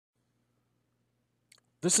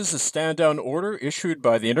This is a stand-down order issued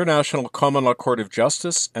by the International Common Law Court of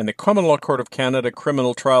Justice and the Common Law Court of Canada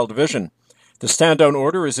Criminal Trial Division. The stand-down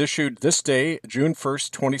order is issued this day, June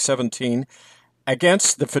 1st, 2017,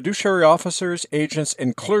 against the fiduciary officers, agents,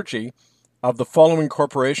 and clergy of the following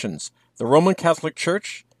corporations: the Roman Catholic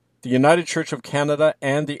Church, the United Church of Canada,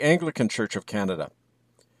 and the Anglican Church of Canada.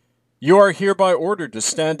 You are hereby ordered to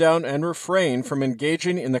stand down and refrain from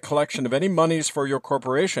engaging in the collection of any monies for your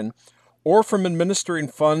corporation or from administering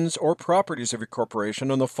funds or properties of your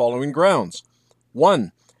corporation on the following grounds.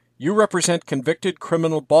 1. You represent convicted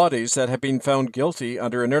criminal bodies that have been found guilty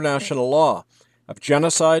under international law of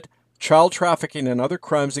genocide, child trafficking, and other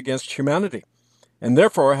crimes against humanity, and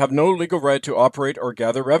therefore have no legal right to operate or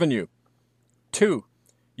gather revenue. 2.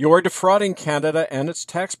 You are defrauding Canada and its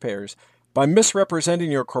taxpayers by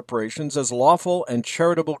misrepresenting your corporations as lawful and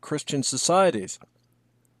charitable Christian societies,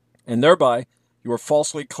 and thereby you are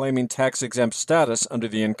falsely claiming tax-exempt status under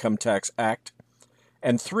the Income Tax Act.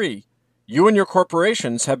 And 3, you and your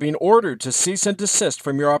corporations have been ordered to cease and desist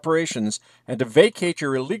from your operations and to vacate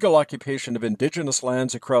your illegal occupation of Indigenous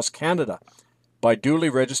lands across Canada by duly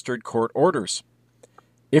registered court orders.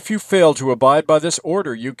 If you fail to abide by this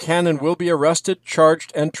order, you can and will be arrested,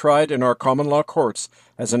 charged, and tried in our common law courts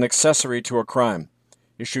as an accessory to a crime.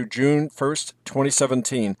 Issued June 1st,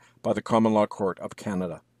 2017 by the Common Law Court of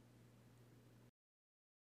Canada.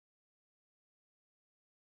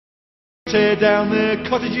 Tear down their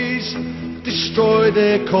cottages, destroy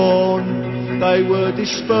their corn. They were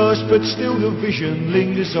dispersed, but still the vision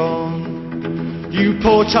lingers on. You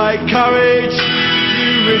poor take courage,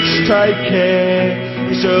 you rich take care.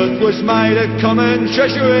 This earth was made a common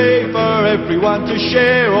treasury for everyone to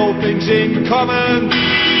share. All things in common,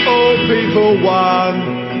 all people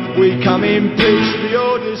one. We come in peace, the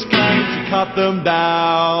orders came to cut them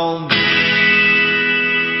down.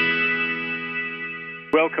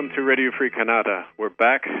 Welcome to Radio Free Canada. We're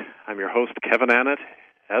back. I'm your host, Kevin Annett,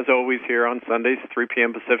 as always here on Sundays, 3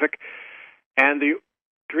 p.m. Pacific. And the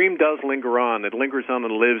dream does linger on. It lingers on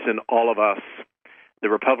and lives in all of us. The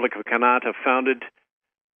Republic of Canada, founded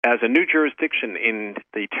as a new jurisdiction in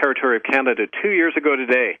the territory of Canada 2 years ago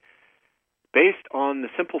today, based on the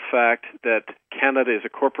simple fact that Canada is a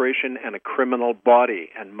corporation and a criminal body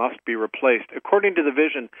and must be replaced, according to the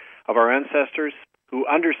vision of our ancestors, who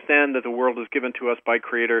understand that the world is given to us by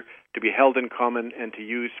Creator to be held in common and to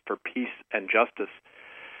use for peace and justice.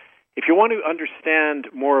 If you want to understand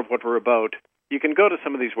more of what we're about, you can go to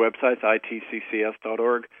some of these websites,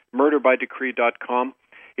 itccs.org, murderbydecree.com.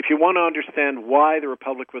 If you want to understand why the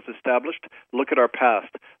Republic was established, look at our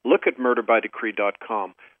past. Look at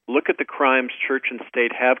murderbydecree.com. Look at the crimes church and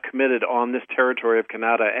state have committed on this territory of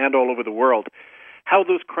Canada and all over the world. How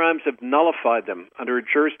those crimes have nullified them under a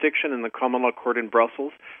jurisdiction in the Common Law Court in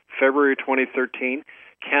Brussels, February 2013.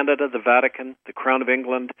 Canada, the Vatican, the Crown of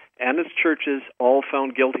England, and its churches all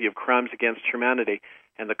found guilty of crimes against humanity.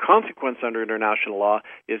 And the consequence under international law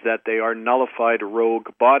is that they are nullified rogue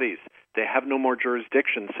bodies. They have no more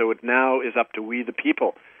jurisdiction, so it now is up to we the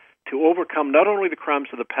people to overcome not only the crimes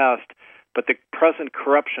of the past, but the present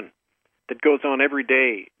corruption that goes on every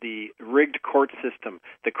day, the rigged court system,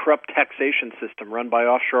 the corrupt taxation system run by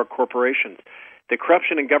offshore corporations, the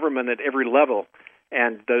corruption in government at every level,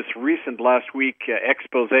 and this recent last week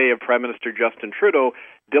expose of Prime Minister Justin Trudeau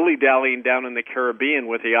dilly-dallying down in the Caribbean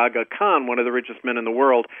with the Aga Khan, one of the richest men in the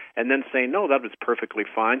world, and then saying, no, that was perfectly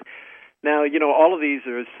fine. Now, all of these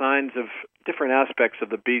are signs of different aspects of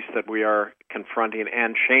the beast that we are confronting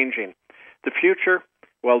and changing. The future,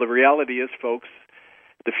 well, the reality is, folks,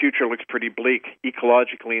 the future looks pretty bleak,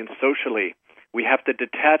 ecologically and socially. We have to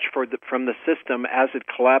detach from the system as it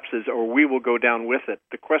collapses, or we will go down with it.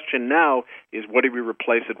 The question now is, what do we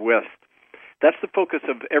replace it with? That's the focus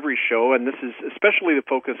of every show, and this is especially the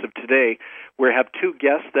focus of today. We have two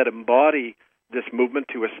guests that embody this movement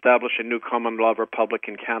to establish a new common law republic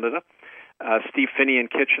in Canada. Steve Phinney in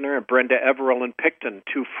Kitchener and Brenda Everill in Picton,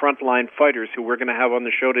 two frontline fighters who we're going to have on the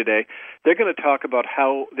show today. They're going to talk about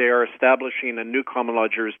how they are establishing a new common law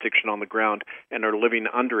jurisdiction on the ground and are living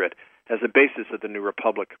under it as a basis of the new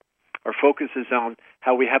republic. Our focus is on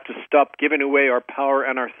how we have to stop giving away our power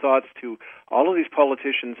and our thoughts to all of these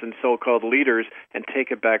politicians and so-called leaders and take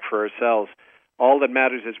it back for ourselves. All that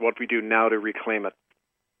matters is what we do now to reclaim it.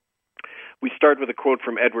 We start with a quote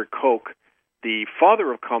from Edward Coke, the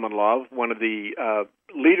father of common law, one of the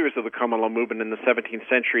leaders of the common law movement in the 17th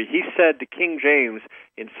century. He said to King James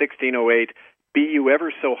in 1608, "Be you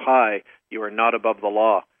ever so high, you are not above the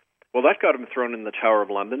law." Well, that got him thrown in the Tower of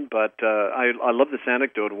London, but I love this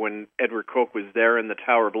anecdote. When Edward Coke was there in the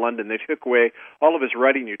Tower of London, they took away all of his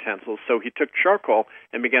writing utensils, so he took charcoal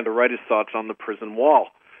and began to write his thoughts on the prison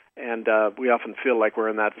wall. And we often feel like we're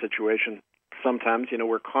in that situation sometimes.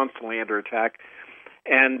 We're constantly under attack.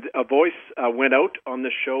 And a voice went out on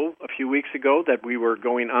this show a few weeks ago that we were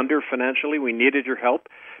going under financially. We needed your help.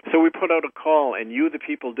 So we put out a call, and you, the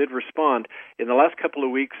people, did respond. In the last couple of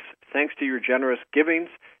weeks, thanks to your generous givings,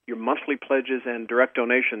 your monthly pledges, and direct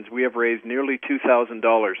donations, we have raised nearly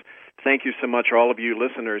 $2,000. Thank you so much, all of you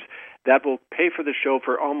listeners. That will pay for the show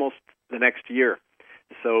for almost the next year.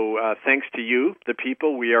 So thanks to you, the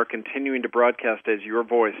people, we are continuing to broadcast as your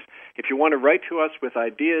voice. If you want to write to us with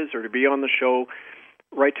ideas or to be on the show,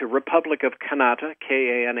 write to Republic of Kanata,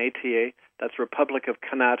 Kanata. That's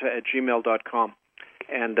republicofkanata@gmail.com.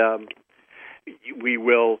 And we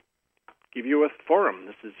will give you a forum.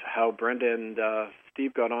 This is how Brenda and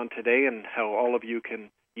Steve got on today, and how all of you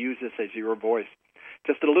can use this as your voice.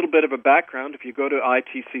 Just a little bit of a background. If you go to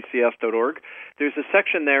itccs.org, there's a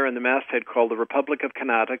section there in the masthead called the Republic of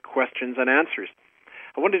Kanata Questions and Answers.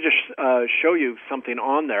 I wanted to show you something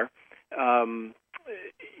on there.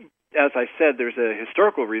 As I said, there's a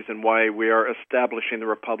historical reason why we are establishing the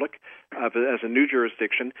Republic as a new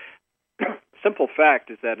jurisdiction. Simple fact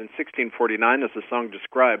is that in 1649, as the song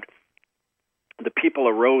described, the people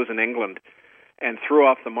arose in England and threw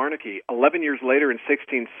off the monarchy. 11 years later, in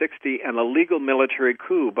 1660, an illegal military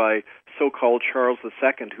coup by so-called Charles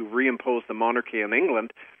II, who reimposed the monarchy in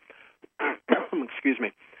England,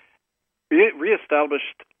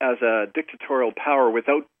 reestablished as a dictatorial power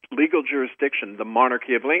without legal jurisdiction the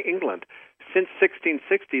monarchy of England. Since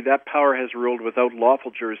 1660, that power has ruled without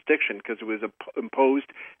lawful jurisdiction because it was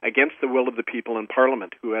imposed against the will of the people in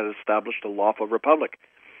Parliament, who had established a lawful republic.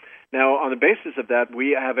 Now, on the basis of that,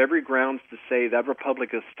 we have every grounds to say that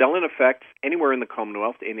republic is still in effect anywhere in the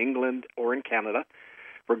Commonwealth, in England or in Canada,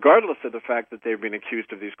 regardless of the fact that they've been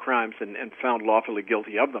accused of these crimes and found lawfully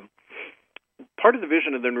guilty of them. Part of the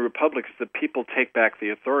vision of the new republic is that people take back the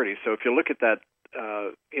authority. So if you look at that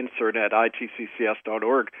insert at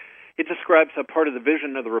itccs.org, it describes how part of the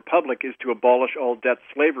vision of the republic is to abolish all debt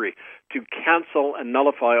slavery, to cancel and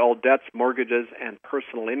nullify all debts, mortgages, and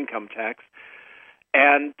personal income tax,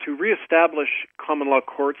 and to reestablish common law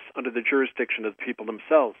courts under the jurisdiction of the people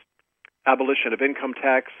themselves. Abolition of income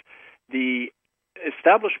tax, the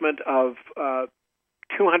establishment of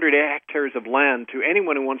 200 hectares of land to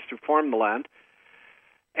anyone who wants to farm the land,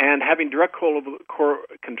 and having direct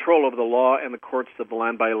control over the law and the courts of the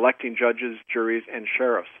land by electing judges, juries, and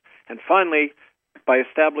sheriffs. And finally, by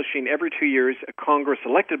establishing every 2 years a Congress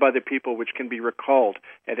elected by the people, which can be recalled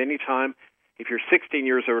at any time. If you're 16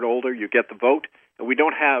 years or older, you get the vote. And we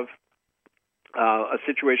don't have a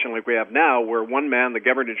situation like we have now where one man, the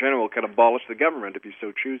Governor General, can abolish the government if he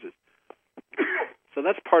so chooses. So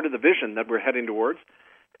that's part of the vision that we're heading towards.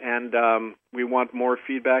 And we want more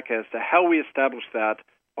feedback as to how we establish that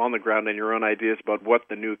on the ground and your own ideas about what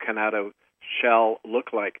the new Kanata shall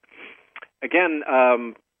look like. Again,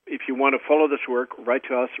 if you want to follow this work, write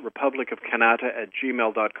to us,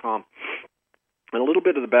 republicofkanata@gmail.com. And a little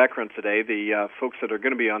bit of the background today, the folks that are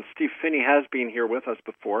going to be on, Steve Phinney has been here with us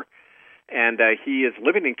before, and he is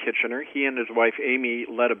living in Kitchener. He and his wife, Amy,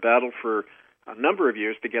 led a battle for a number of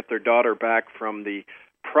years to get their daughter back from the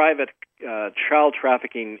private child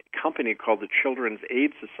trafficking company called the Children's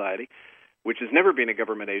Aid Society, which has never been a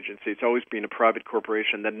government agency. It's always been a private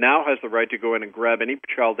corporation that now has the right to go in and grab any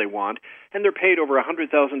child they want, and they're paid over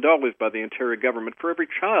 $100,000 by the Ontario government for every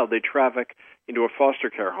child they traffic into a foster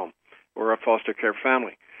care home or a foster care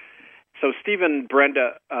family. So Steve and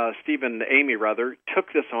Amy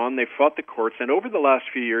took this on. They fought the courts, and over the last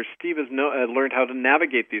few years, Steve has learned how to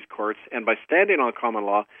navigate these courts, and by standing on common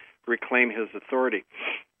law, reclaim his authority.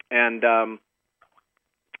 And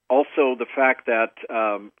also the fact that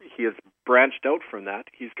he has branched out from that.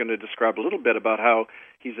 He's going to describe a little bit about how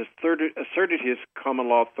he's asserted his common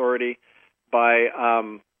law authority by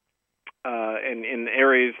in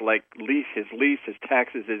areas like his lease, his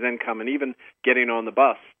taxes, his income, and even getting on the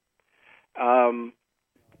bus.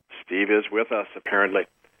 Steve is with us, apparently.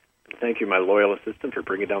 Thank you, my loyal assistant, for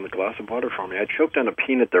bringing down the glass of water for me. I choked on a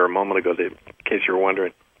peanut there a moment ago, in case you were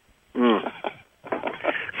wondering.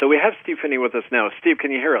 So we have Steve Phinney with us now. Steve,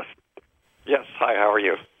 can you hear us? Yes. Hi, how are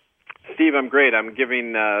you? Steve, I'm great. I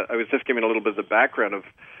was just giving a little bit of the background of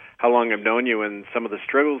how long I've known you and some of the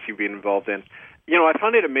struggles you've been involved in. You know, I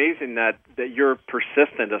find it amazing that you're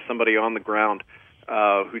persistent as somebody on the ground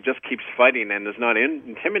who just keeps fighting and is not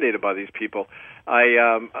intimidated by these people.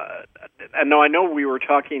 I know we were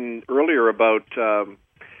talking earlier about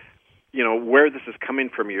where this is coming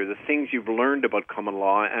from you, the things you've learned about common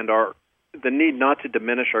law, and the need not to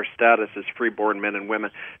diminish our status as freeborn men and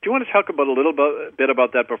women. Do you want to talk about a little bit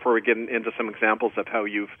about that before we get into some examples of how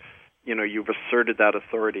you've asserted that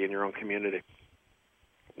authority in your own community?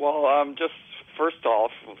 Well, just first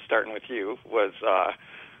off, starting with you, was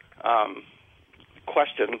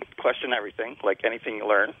question everything, like anything you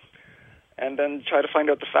learn, and then try to find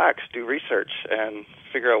out the facts, do research, and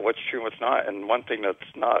figure out what's true and what's not. And one thing that's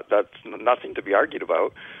nothing to be argued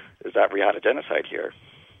about is that we had a genocide here.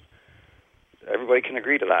 Everybody can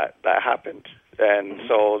agree to that. That happened. And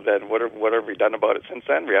so then what have we done about it since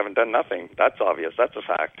then? We haven't done nothing. That's obvious. That's a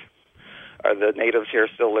fact. Are the natives here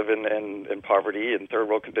still living in poverty and third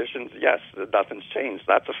world conditions? Yes, nothing's changed.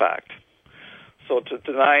 That's a fact. So to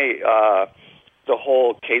deny the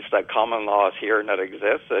whole case that common law is here and that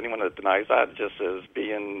exists, anyone that denies that just is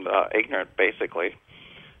being ignorant, basically.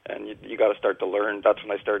 And you got to start to learn. That's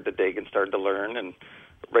when I started to dig and started to learn. And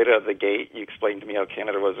right out of the gate, you explained to me how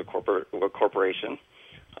Canada was a corporation.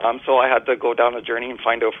 So I had to go down a journey and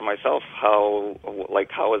find out for myself how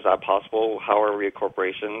is that possible? How are we a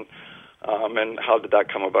corporation? And how did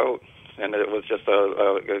that come about? And it was just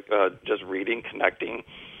just reading, connecting,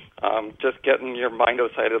 just getting your mind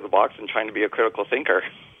outside of the box and trying to be a critical thinker.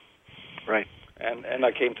 Right. And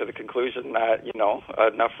I came to the conclusion that,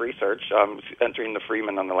 enough research, entering the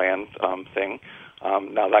Freeman on the land thing.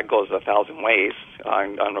 Now that goes 1,000 ways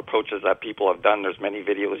on approaches that people have done. There's many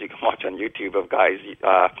videos you can watch on YouTube of guys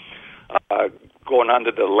going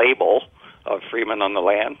under the label of Freeman on the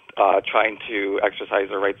land, trying to exercise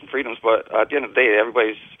their rights and freedoms. But at the end of the day,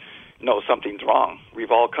 everybody knows something's wrong. We've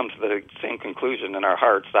all come to the same conclusion in our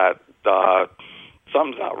hearts that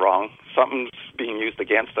something's not wrong. Something's being used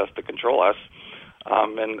against us to control us,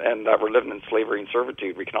 and that we're living in slavery and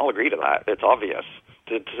servitude. We can all agree to that. It's obvious.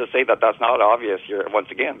 To say that that's not obvious, you're once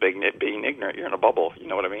again being ignorant. You're in a bubble. You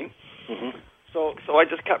know what I mean? Mm-hmm. So I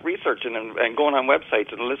just kept researching and going on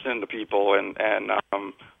websites and listening to people and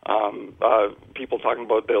people talking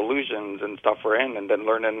about the illusions and stuff we're in, and then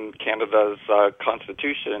learning Canada's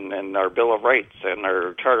Constitution and our Bill of Rights and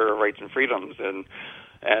our Charter of Rights and Freedoms.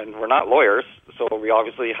 And we're not lawyers, so we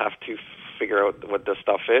obviously have to figure out what this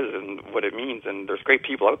stuff is and what it means. And there's great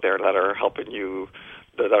people out there that are helping you,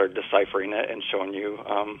 that are deciphering it and showing you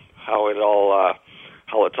how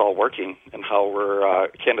it's all working, and how we're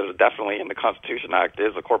Canada definitely in the Constitution Act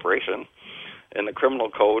is a corporation. In the Criminal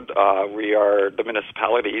Code, the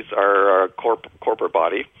municipalities are a corporate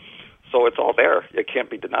body, so it's all there. It can't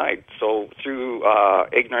be denied. So through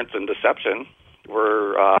ignorance and deception,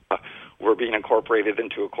 we're being incorporated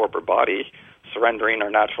into a corporate body, surrendering our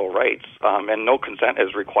natural rights, and no consent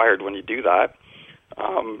is required when you do that.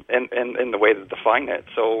 In the way to define it.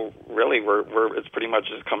 So really, it's pretty much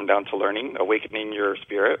just coming down to learning, awakening your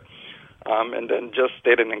spirit, and then just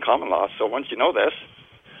stating in common law. So once you know this,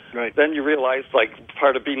 right, then you realize, like,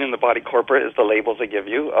 part of being in the body corporate is the labels they give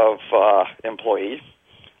you of employee.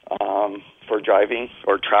 For driving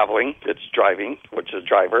or traveling, it's driving, which is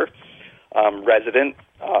driver. Resident,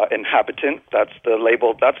 inhabitant, that's the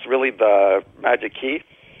label. That's really the magic key.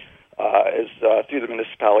 Through the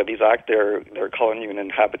Municipalities Act, they're calling you an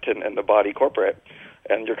inhabitant in the body corporate,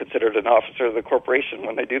 and you're considered an officer of the corporation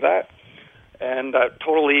when they do that. And that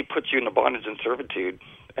totally puts you in a bondage and servitude.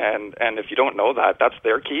 And if you don't know that, that's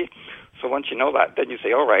their key. So once you know that, then you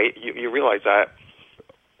say, all right, you realize that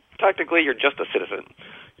technically you're just a citizen.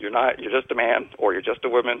 You're just a man, or you're just a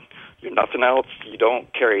woman. You're nothing else. You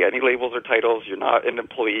don't carry any labels or titles. You're not an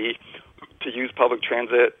employee. To use public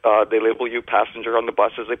transit, they label you passenger on the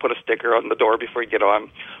buses. They put a sticker on the door before you get on.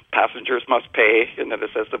 Passengers must pay, and then it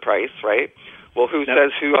says the price, right? Well, who says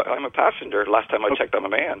I'm a passenger? Last time I checked, I'm a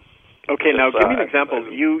man. Okay, now give me an example.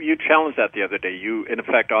 You challenged that the other day. You, in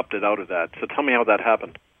effect, opted out of that. So tell me how that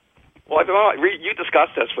happened. Well, I don't know. You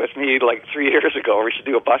discussed this with me like 3 years ago. We should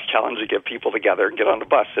do a bus challenge to get people together and get on the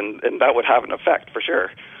bus, and that would have an effect for sure.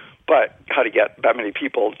 But how to get that many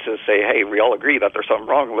people to say, hey, we all agree that there's something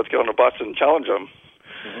wrong, let's get on a bus and challenge them.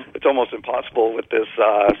 Mm-hmm. It's almost impossible with this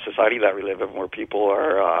society that we live in, where people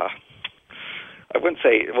are, I wouldn't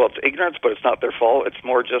say, well, it's ignorance, but it's not their fault. It's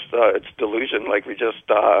more just, it's delusion. Like we just,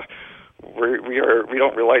 we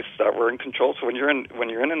don't realize that we're in control. So when you're in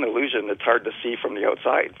an illusion, it's hard to see from the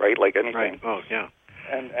outside, right? Like anything. Right. Oh, yeah.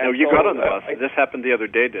 And no, you got on the bus. This happened the other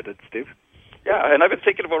day, did it, Steve? Yeah, and I've been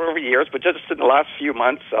thinking about it over years, but just in the last few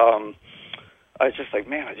months, I was just like,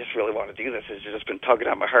 man, I just really want to do this. It's just been tugging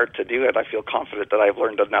at my heart to do it. I feel confident that I've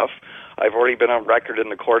learned enough. I've already been on record in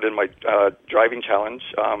the court in my driving challenge.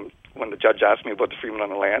 When the judge asked me about the Freeman on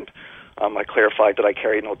the land, I clarified that I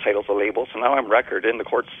carry no titles or labels. So now I'm record in the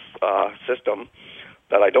court system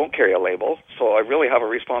that I don't carry a label. So I really have a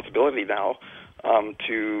responsibility now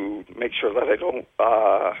to make sure that I don't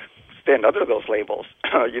stand under those labels.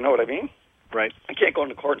 You know what I mean? Right. I can't go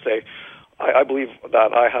into court and say, I believe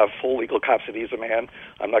that I have full legal capacity as a man.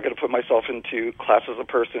 I'm not going to put myself into classes of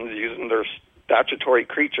persons using their statutory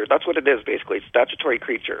creature. That's what it is, basically. It's statutory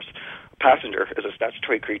creatures. A passenger is a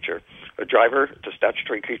statutory creature. A driver is a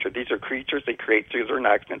statutory creature. These are creatures they create through their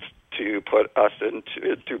enactments to put us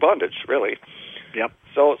into bondage, really. Yep.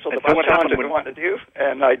 So the bus challenge I didn't want to do,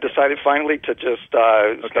 and I decided finally to just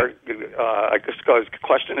start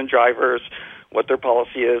questioning drivers, what their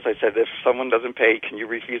policy is. I said, if someone doesn't pay, can you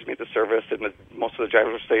refuse me the service? And most of the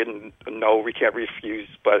drivers were saying, no, we can't refuse,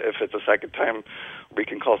 but if it's a second time, we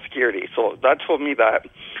can call security. So that told me that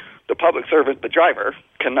the public servant, the driver,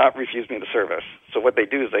 cannot refuse me the service. So what they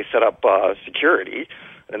do is they set up security,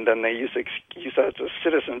 and then they use that as a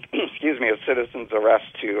citizen, a citizen's arrest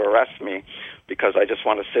to arrest me because I just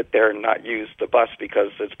want to sit there and not use the bus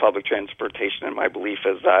because it's public transportation, and my belief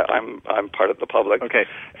is that I'm part of the public. Okay,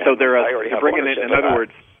 so they're bringing in other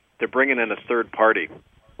words, they're bringing in a third party,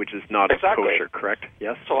 which is not kosher, correct?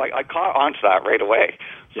 Yes. So I caught on to that right away.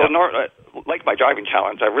 So like my driving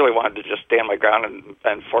challenge, I really wanted to just stand my ground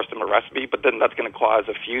and force them to arrest me, but then that's going to cause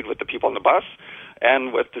a feud with the people on the bus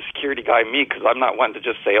and with the security guy, me, because I'm not one to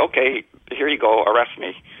just say, okay, here you go, arrest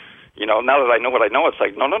me. You know, now that I know what I know, it's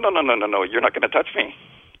like, no, you're not going to touch me.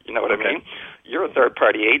 You know what I mean? You're a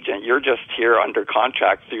third-party agent. You're just here under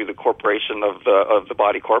contract through the corporation of the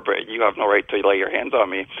body corporate. You have no right to lay your hands on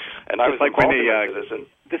me. And I was like when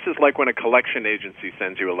this is like when a collection agency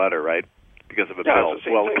sends you a letter, right? Because of a bill.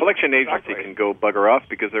 Well, a collection agency can go bugger off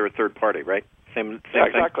because they're a third party, right? Same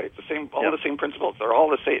exactly. thing? It's the same. All the same principles. They're all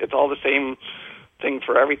the same. It's all the same thing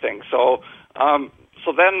for everything. So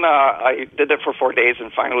then I did it for 4 days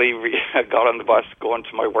and finally got on the bus going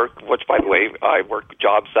to my work, which, by the way, I work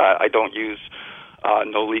jobs that I don't use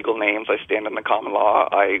no legal names. I stand in the common law.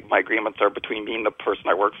 My agreements are between me and the person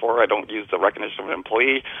I work for. I don't use the recognition of an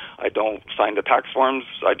employee. I don't sign the tax forms.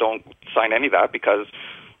 I don't sign any of that because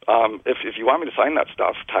if you want me to sign that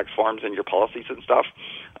stuff, tax forms and your policies and stuff,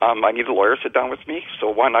 I need a lawyer sit down with me. So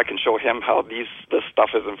one, I can show him how this stuff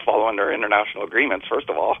isn't following our international agreements, first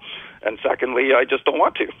of all. And secondly, I just don't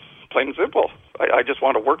want to. Plain and simple. I just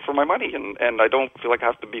want to work for my money, and I don't feel like I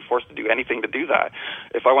have to be forced to do anything to do that.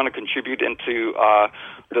 If I want to contribute into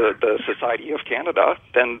the Society of Canada,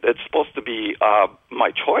 then it's supposed to be my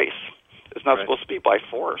choice. It's not supposed to be by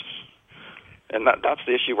force. And that's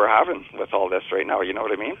the issue we're having with all this right now, you know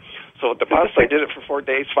what I mean? So the bus, I did it for 4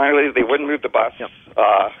 days. Finally, they wouldn't move the bus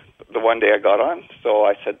the one day I got on. So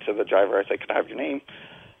I said to the driver, I said, can I have your name?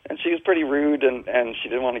 And she was pretty rude, and she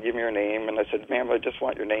didn't want to give me her name. And I said, ma'am, I just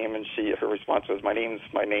want your name. And her response was, my name's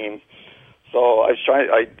my name. So I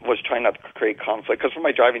was trying not to create conflict, because for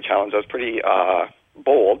my driving challenge, I was pretty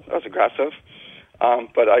bold. I was aggressive.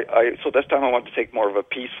 But so this time I want to take more of a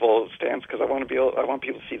peaceful stance because I want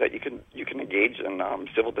people to see that you can engage in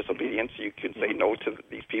civil disobedience. You can say no to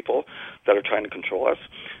these people that are trying to control us,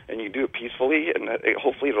 and you do it peacefully, and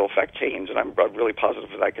hopefully it'll affect change. And I'm really positive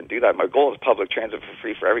that I can do that. My goal is public transit for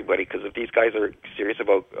free for everybody, because if these guys are serious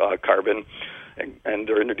about carbon and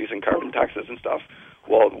they're introducing carbon taxes and stuff,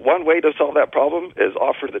 well, one way to solve that problem is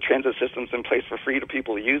offer the transit systems in place for free to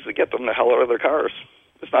people to use to get them the hell out of their cars.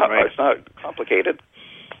 It's not. Right. It's not complicated.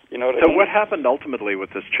 You know what I mean? So what happened ultimately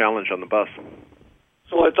with this challenge on the bus?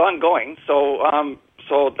 So it's ongoing. So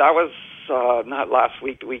that was not last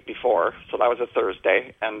week, the week before. So that was a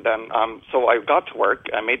Thursday, and then so I got to work.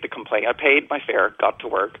 I made the complaint. I paid my fare. Got to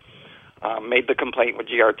work. Made the complaint with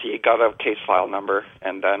GRT. Got a case file number,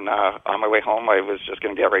 and then on my way home, I was just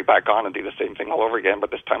going to get right back on and do the same thing all over again.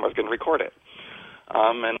 But this time, I was going to record it.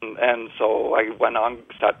 And so I went on,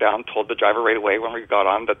 sat down, told the driver right away when we got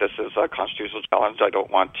on that this is a constitutional challenge. I don't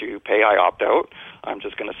want to pay. I opt out. I'm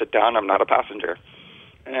just going to sit down. I'm not a passenger.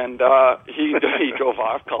 And he drove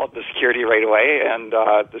off, called the security right away, and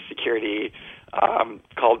the security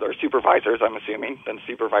called our supervisors, I'm assuming. Then the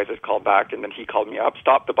supervisors called back, and then he called me up,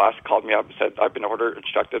 stopped the bus, called me up, and said, I've been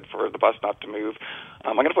instructed for the bus not to move.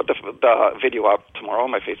 I'm going to put the video up tomorrow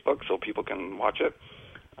on my Facebook so people can watch it.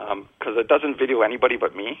 Because it doesn't video anybody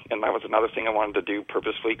but me, and that was another thing I wanted to do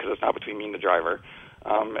purposefully, because it's not between me and the driver.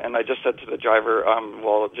 And I just said to the driver,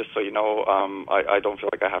 well, just so you know, I don't feel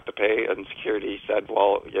like I have to pay. And security said,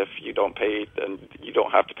 well, if you don't pay, then you don't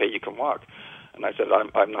have to pay, you can walk. And I said,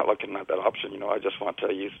 I'm not looking at that option. You know, I just want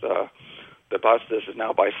to use the bus. This is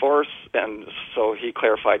now by force. And so he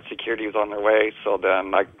clarified security was on their way. So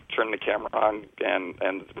then I turned the camera on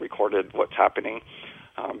and recorded what's happening.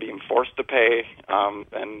 being forced to pay,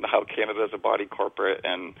 and how Canada is a body corporate,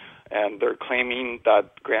 and they're claiming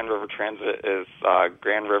that Grand River Transit is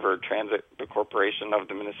Grand River Transit, the corporation of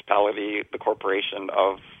the municipality, the corporation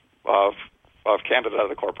of Canada,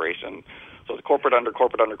 the corporation. So it's corporate under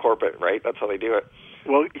corporate under corporate, right? That's how they do it.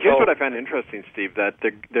 Well, here's what I find interesting, Steve, that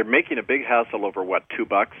they're making a big hassle over, what, $2?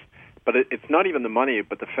 But it's not even the money,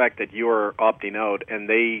 but the fact that you're opting out, and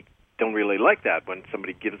they don't really like that when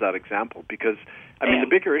somebody gives that example. Because, I mean, the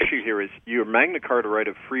bigger issue here is your Magna Carta right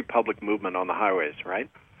of free public movement on the highways, right?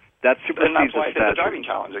 That supersedes and that's why the I did the driving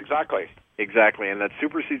challenge, exactly. Exactly, and that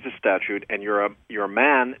supersedes the statute, and you're a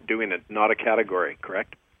man doing it, not a category,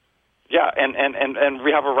 correct? Yeah, and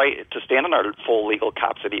we have a right to stand in our full legal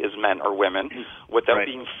capacity as men or women without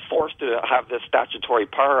being forced to have this statutory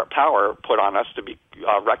power put on us to be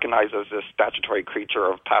recognized as this statutory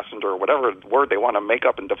creature of passenger or whatever word they want to make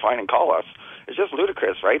up and define and call us. It's just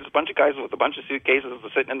ludicrous, right? It's a bunch of guys with a bunch of suitcases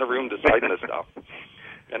sitting in the room deciding this stuff.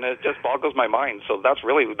 And it just boggles my mind. So that's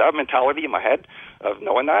really that mentality in my head of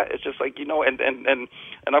knowing that. It's just like, and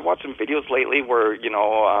I've watched some videos lately where,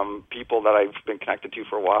 people that I've been connected to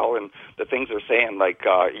for a while, and the things they're saying, like,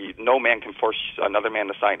 no man can force another man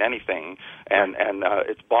to sign anything, and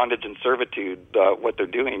it's bondage and servitude, what they're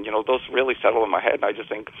doing. Those really settle in my head, and I just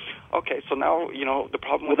think, okay, so now, the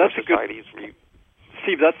problem with our society is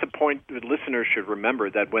Steve, that's the point that listeners should remember,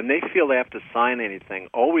 that when they feel they have to sign anything,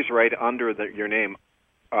 always write under your name,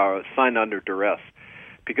 sign under duress,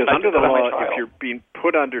 because under the law, if you're being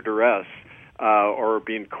put under duress or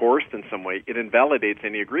being coerced in some way, it invalidates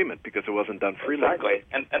any agreement because it wasn't done freely. Exactly,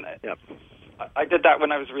 and I did that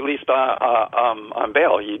when I was released on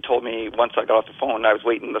bail. You told me once I got off the phone, I was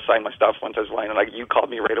waiting to sign my stuff once I was lying, and you called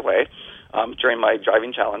me right away during my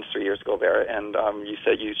driving challenge 3 years ago there, and you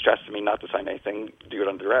said you stressed to me not to sign anything, do it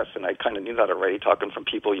under duress, and I kind of knew that already, talking from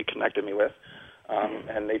people you connected me with.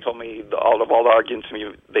 And they told me all the arguments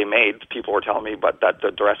they made, people were telling me, but that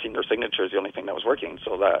the duressing their signature is the only thing that was working.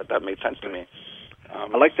 So that made sense to me.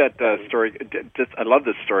 I like that story. I love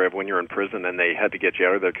this story of when you were in prison and they had to get you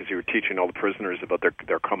out of there because you were teaching all the prisoners about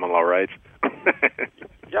their common law rights.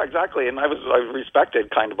 Yeah, exactly. And I was respected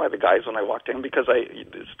kind of by the guys when I walked in, because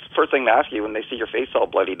it's the first thing they ask you when they see your face all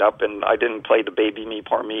bloodied up. And I didn't play the baby me,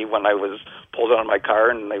 poor me when I was pulled out of my car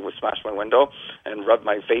and they would smash my window and rub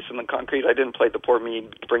my face in the concrete. I didn't play the poor me,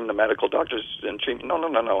 bring the medical doctors and treat me. No.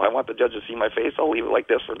 I want the judge to see my face. I'll leave it like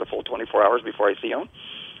this for the full 24 hours before I see him.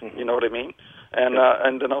 Mm-hmm. You know what I mean? And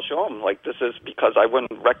then I'll show them, like, this is because I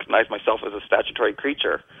wouldn't recognize myself as a statutory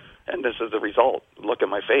creature, and this is the result. Look at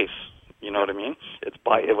my face. You know what I mean? It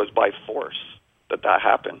was by force that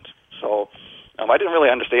happened. So I didn't really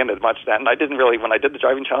understand it much then. I didn't really, when I did the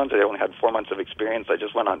driving challenge, I only had 4 months of experience. I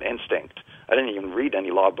just went on instinct. I didn't even read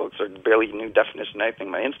any law books or barely knew definition of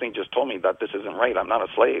anything. My instinct just told me that this isn't right. I'm not a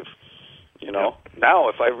slave. Now,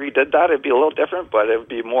 if I redid that, it'd be a little different, but it would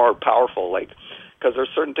be more powerful, because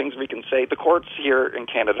there's certain things we can say. The courts here in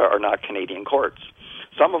Canada are not Canadian courts.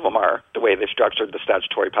 Some of them are, the way they've structured the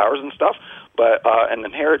statutory powers and stuff, but an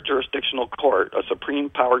inherent jurisdictional court, a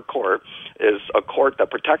supreme-powered court, is a court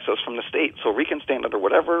that protects us from the state, so we can stand under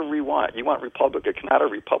whatever we want. You want Republic of Canada,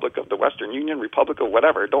 Republic of the Western Union, Republic of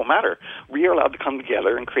whatever, it don't matter. We are allowed to come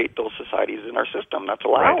together and create those societies in our system. That's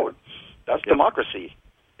allowed. Right. That's democracy.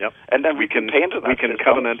 Yep. And then we can pay into that We can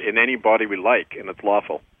covenant in any body we like, and it's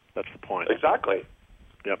lawful. That's the point. Exactly.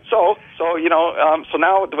 Yep. So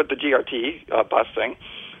now with the GRT bus thing,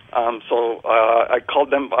 I called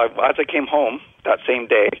them as I came home that same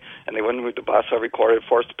day, and they wouldn't move the bus. I recorded,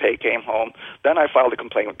 forced to pay, came home. Then I filed a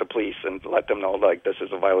complaint with the police and let them know, this is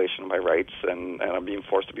a violation of my rights, and I'm being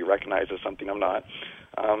forced to be recognized as something I'm not.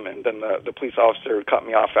 And then the police officer cut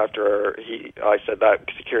me off after I said that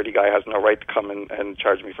security guy has no right to come and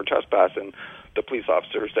charge me for trespass. And the police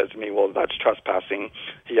officer said to me, well, that's trespassing.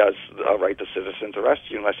 He has a right to citizen's arrest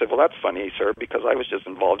you. And I said, well, that's funny, sir, because I was just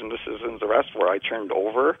involved in the citizen's arrest where I turned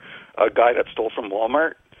over a guy that stole from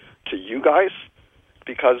Walmart to you guys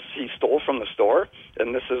because he stole from the store.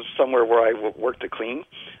 And this is somewhere where I work to clean.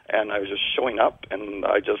 And I was just showing up, and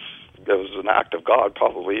it was an act of God,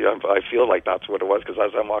 probably. I feel like that's what it was, because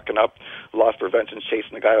as I'm walking up, loss prevention's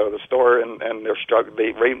chasing the guy out of the store, and they're struck.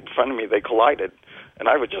 They right in front of me, they collided, and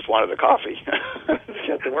I just wanted a coffee to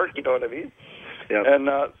get to work. You know what I mean? Yep. And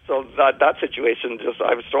so that situation,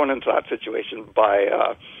 I was thrown into that situation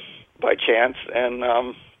by chance, and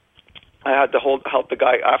I had to help the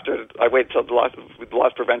guy after I waited till the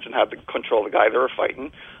loss prevention had to control the guy they were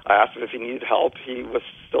fighting. I asked him if he needed help. He was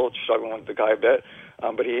still struggling with the guy a bit,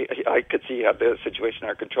 but I could see he had the situation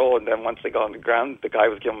under control. And then once they got on the ground, the guy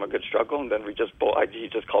was giving him a good struggle, and then he just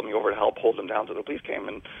called me over to help hold him down till the police came.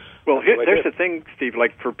 And well, there's the thing, Steve.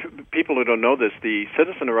 Like for people who don't know this, the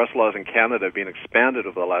citizen arrest laws in Canada have been expanded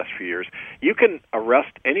over the last few years. You can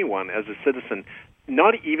arrest anyone as a citizen,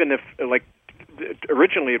 not even if like.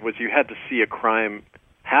 Originally, it was you had to see a crime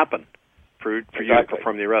happen for you to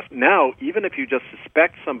perform the arrest. Now, even if you just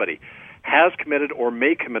suspect somebody has committed or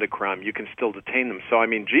may commit a crime, you can still detain them. So, I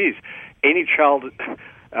mean, geez, any child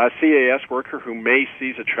CAS worker who may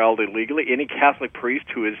seize a child illegally, any Catholic priest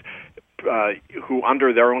who is who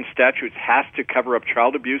under their own statutes has to cover up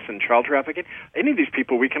child abuse and child trafficking, any of these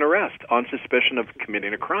people we can arrest on suspicion of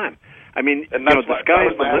committing a crime. I mean, the sky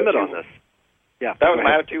is the limit on this. Yeah, that was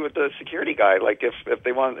my attitude with the security guy. Like if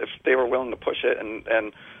they were willing to push it, and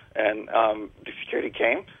the security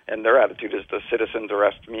came, and their attitude is the citizens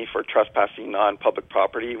arrest me for trespassing on public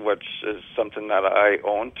property, which is something that I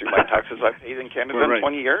own through my taxes I've paid in Canada in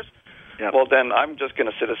 20 years. Yep. Well, then I'm just going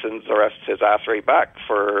to citizens arrest his ass right back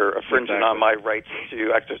for infringing on my rights to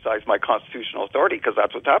exercise my constitutional authority, because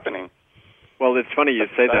that's what's happening. Well, it's funny you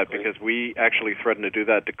say that, because we actually threatened to do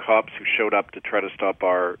that to cops who showed up to try to stop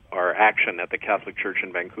our action at the Catholic Church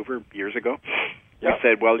in Vancouver years ago. We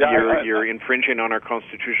said, well, you're infringing on our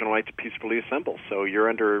constitutional right to peacefully assemble, so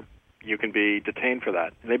you can be detained for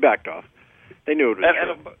that. And they backed off. They knew it was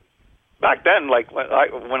true. And back then, like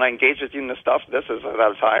when I engaged with you in this stuff, this is at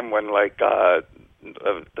a time when the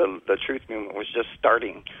truth movement was just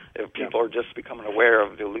starting. If people are just becoming aware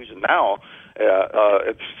of the illusion now,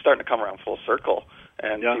 it's starting to come around full circle,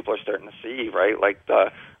 and people are starting to see, right? Like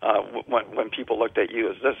when people looked at you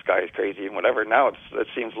as this guy is crazy and whatever, now it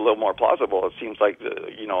seems a little more plausible. It seems like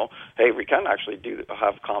hey, we can actually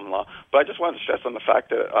have common law. But I just wanted to stress on the fact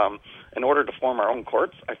that in order to form our own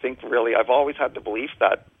courts, I think really I've always had the belief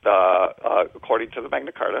that according to the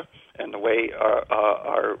Magna Carta and the way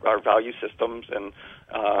our value systems and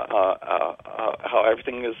how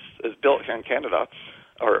everything is built here in Canada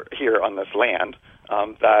or here on this land,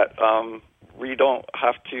 that we don't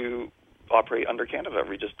have to operate under Canada.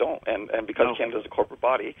 We just don't. And because Canada is a corporate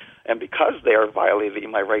body, and because they are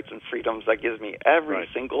violating my rights and freedoms, that gives me every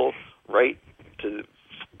single right to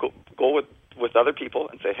go with other people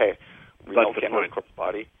and say, hey, we know Canada is a corporate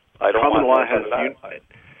body. I don't common want law has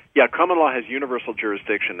common law has universal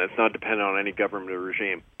jurisdiction. It's not dependent on any government or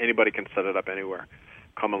regime. Anybody can set it up anywhere.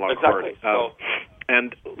 Common law court.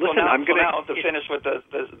 And listen, I'm going to finish with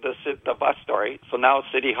the bus story. So now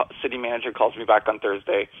city manager calls me back on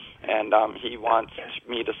Thursday, and he wants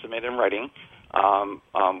me to submit in writing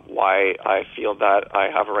why I feel that I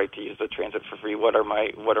have a right to use the transit for free. What are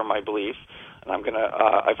my beliefs? And I'm gonna.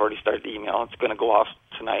 I've already started the email. It's going to go off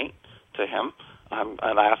tonight to him.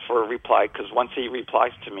 And I asked for a reply, because once he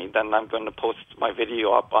replies to me, then I'm going to post my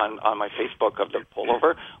video up on my Facebook of the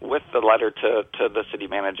pullover with the letter to the city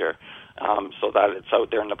manager, so that it's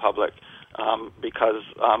out there in the public, because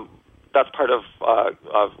that's part of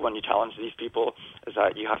when you challenge these people, is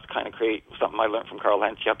that you have to kind of create something I learned from Carl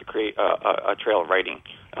Hentz. You have to create a trail of writing.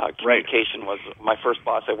 Communication was my first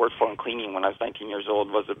boss I worked for in cleaning when I was 19 years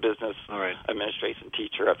old, was a business administration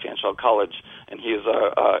teacher at Fanshawe College, and he was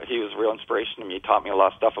a real inspiration to me. He taught me a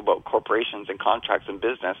lot of stuff about corporations and contracts and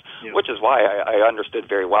business, which is why I understood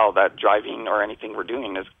very well that driving or anything we're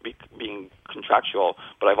doing is being contractual.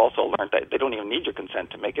 But I've also learned that they don't even need your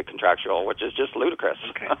consent to make it contractual, which is just ludicrous.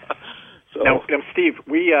 Okay. So. Now, Steve,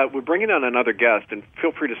 we're bringing on another guest, and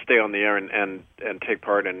feel free to stay on the air and take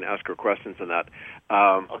part and ask her questions on that.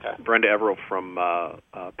 Brenda Everill from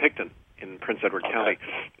Picton in Prince Edward County,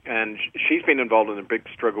 and she's been involved in a big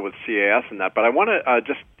struggle with CAS and that. But I want to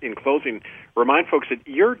just, in closing, remind folks that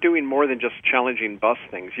you're doing more than just challenging bus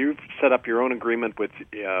things. You've set up your own agreement with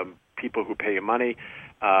people who pay you money,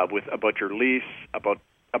 about your lease,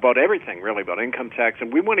 about everything, really, about income tax,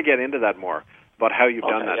 and we want to get into that more, about how you've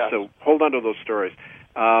done that. Yeah. So hold on to those stories.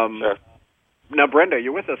 Sure. Now, Brenda,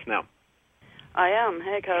 you're with us now. I am.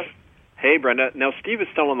 Hey, Kev. Hey, Brenda. Now, Steve is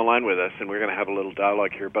still on the line with us, and we're going to have a little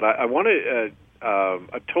dialogue here. But I want to,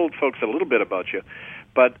 I've told folks a little bit about you,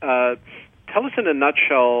 but tell us in a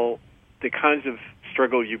nutshell the kinds of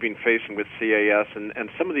struggle you've been facing with CAS and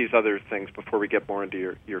some of these other things before we get more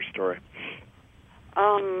into your story.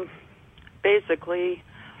 Basically,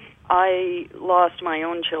 I lost my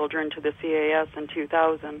own children to the CAS in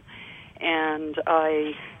 2000, and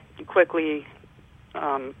I quickly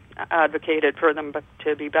advocated for them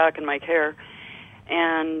to be back in my care.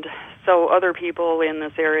 And so other people in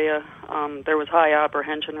this area, there was high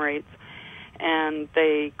apprehension rates, and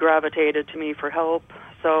they gravitated to me for help.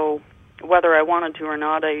 So whether I wanted to or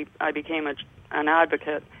not, I became an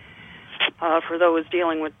advocate for those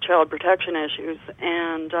dealing with child protection issues.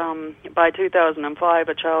 And by 2005,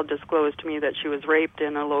 a child disclosed to me that she was raped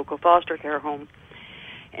in a local foster care home.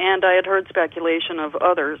 And I had heard speculation of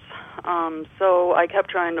others. So I kept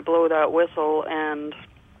trying to blow that whistle, and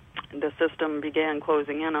the system began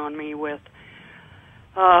closing in on me with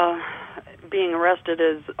being arrested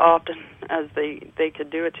as often as they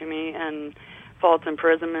could do it to me, and false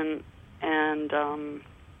imprisonment, and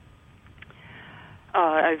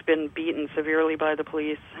I've been beaten severely by the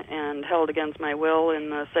police and held against my will in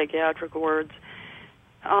the psychiatric wards.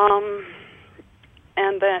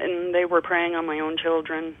 And then they were preying on my own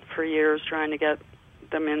children for years, trying to get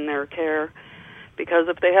them in their care, because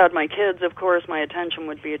if they had my kids, of course, my attention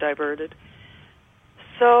would be diverted.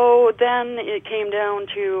 So then it came down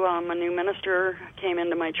to a new minister came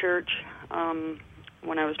into my church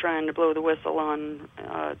when I was trying to blow the whistle on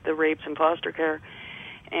the rapes in foster care.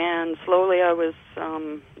 And slowly I was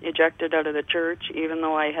ejected out of the church, even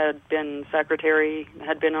though I had been secretary,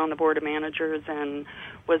 had been on the board of managers, and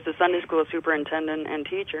was the Sunday school superintendent and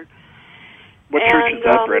teacher. What church is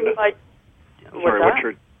that, Brenda?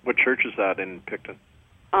 Sorry, what church is that in Picton?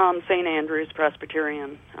 St. Andrew's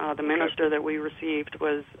Presbyterian. The minister that we received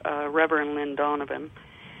was Reverend Lynn Donovan.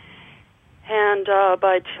 And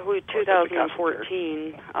by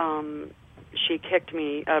 2014, she kicked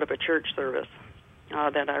me out of a church service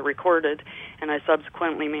that I recorded, and I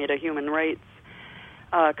subsequently made a human rights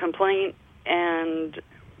complaint, and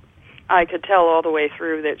I could tell all the way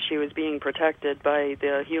through that she was being protected by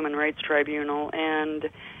the Human Rights Tribunal, and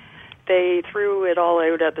they threw it all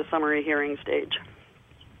out at the summary hearing stage.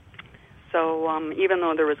 So even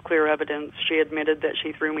though there was clear evidence, she admitted that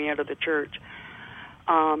she threw me out of the church,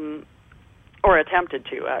 or attempted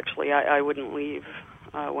to, actually. I wouldn't leave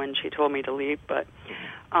when she told me to leave, but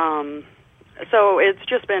so it's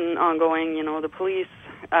just been ongoing. You know, the police,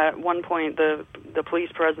 at one point, the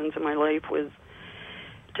police presence in my life was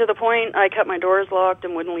to the point I kept my doors locked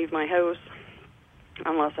and wouldn't leave my house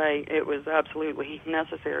unless it was absolutely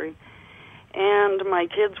necessary. And my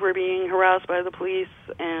kids were being harassed by the police,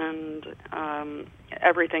 and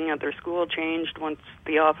everything at their school changed once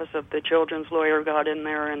the office of the children's lawyer got in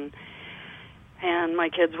there, and my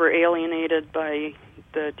kids were alienated by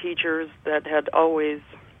the teachers that had always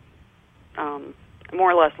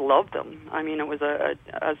more or less loved them. I mean, it was a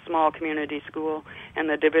small community school, and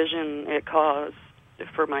the division it caused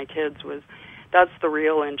for my kids that's the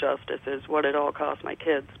real injustice, is what it all cost my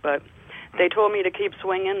kids. But they told me to keep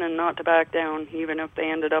swinging and not to back down. Even if they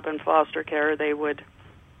ended up in foster care, they would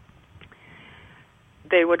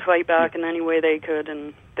fight back in any way they could,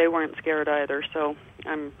 and they weren't scared either. So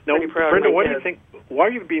I'm pretty proud Brenda, of my what kids. do you think? Why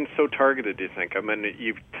are you being so targeted, do you think? I mean,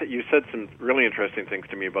 you said some really interesting things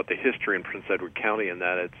to me about the history in Prince Edward County, and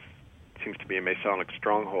that it seems to be a Masonic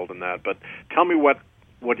stronghold in that. But tell me what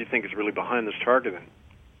do you think is really behind this targeting?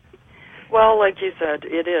 Well, like you said,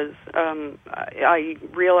 it is. I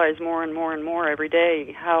realize more and more and more every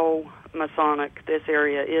day how Masonic this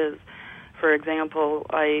area is. For example,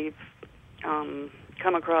 I've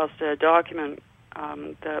come across a document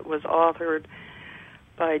that was authored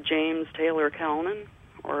by James Taylor Calnan,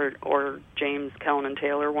 or James Calnan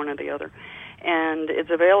Taylor, one or the other. And it's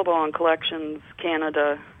available on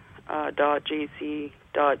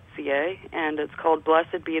collections.canada.gc.ca, and it's called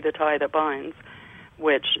Blessed Be the Tie That Binds,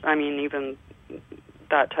 which, I mean, even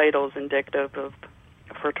that title is indicative of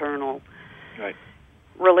fraternal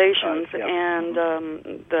relations. And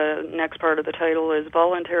the next part of the title is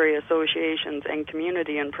Voluntary Associations and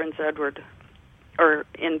Community in Prince Edward, or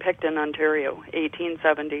in Picton, Ontario,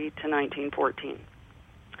 1870 to 1914.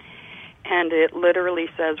 And it literally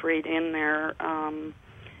says right in there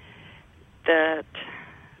that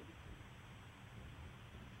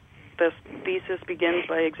this thesis begins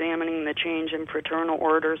by examining the change in fraternal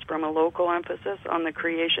orders from a local emphasis on the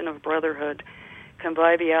creation of brotherhood,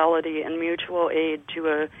 conviviality, and mutual aid to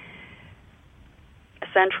a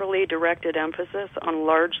centrally directed emphasis on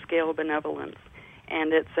large-scale benevolence.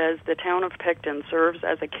 And it says the town of Picton serves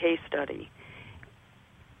as a case study,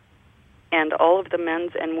 and all of the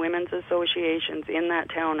men's and women's associations in that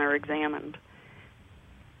town are examined.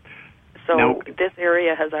 So this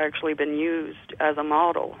area has actually been used as a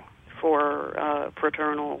model for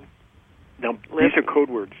fraternal Now, living. These are code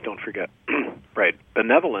words, don't forget. Right.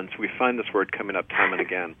 Benevolence, we find this word coming up time and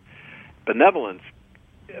again. Benevolence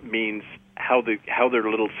means how their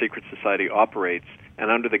little secret society operates, and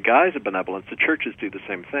under the guise of benevolence, the churches do the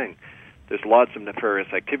same thing. There's lots of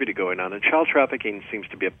nefarious activity going on, and child trafficking seems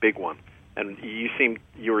to be a big one. And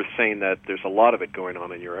you were saying that there's a lot of it going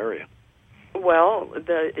on in your area. Well,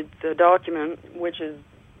 the document, which is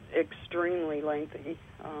extremely lengthy,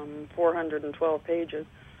 412 pages,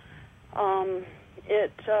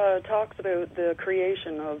 it talks about the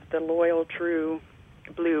creation of the Loyal True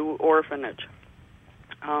Blue Orphanage.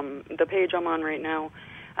 The page I'm on right now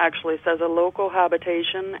actually says a local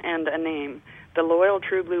habitation and a name, the Loyal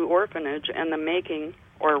True Blue Orphanage, and the making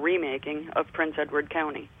or remaking of Prince Edward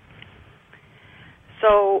County.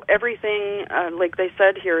 So everything, like they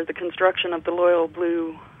said here, the construction of the Loyal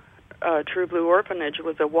True Blue Orphanage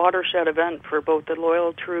was a watershed event for both the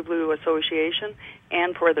Loyal True Blue Association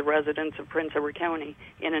and for the residents of Prince Edward County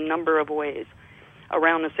in a number of ways.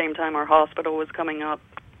 Around the same time, our hospital was coming up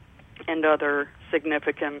and other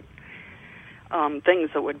significant things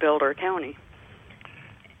that would build our county.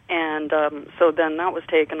 And so then that was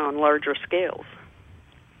taken on larger scales.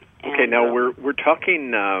 Okay, now we're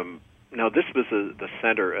talking... Now, this was the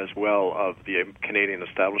center as well of the Canadian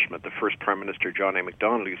establishment. The first Prime Minister, John A.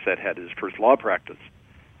 Macdonald, you said, had his first law practice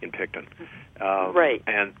in Picton. Right.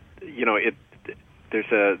 And, there's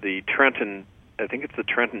the Trenton, I think it's the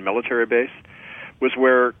Trenton military base, was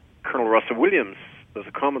where Colonel Russell Williams was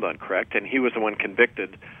a commandant, correct? And he was the one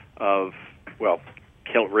convicted of,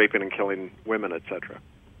 raping and killing women, etc.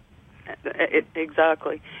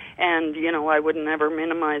 Exactly. And, I would never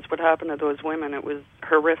minimize what happened to those women. It was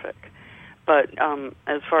horrific. But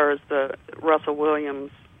as far as the Russell Williams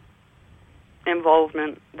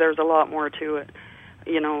involvement, there's a lot more to it.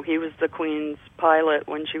 He was the Queen's pilot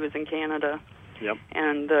when she was in Canada. Yep.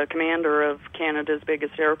 And the commander of Canada's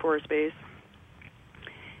biggest Air Force base.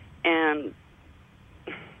 And,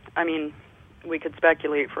 we could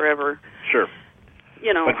speculate forever. Sure.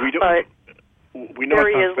 But we know there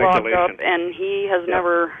he is locked up, speculation. and he has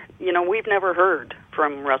never, we've never heard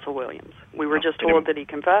from Russell Williams. We were just told that he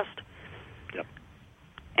confessed. Yep.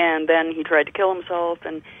 And then he tried to kill himself,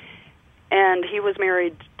 and he was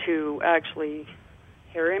married to, actually,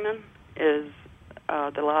 Harriman is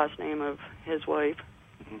the last name of his wife,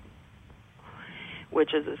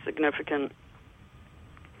 which is a significant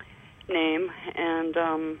name, and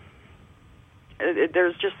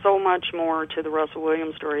there's just so much more to the Russell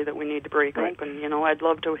Williams story that we need to break open. I'd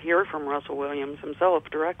love to hear from Russell Williams himself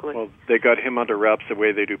directly. Well, they got him under wraps the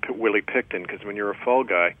way they do Willie Picton, because when you're a fall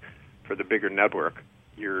guy for the bigger network,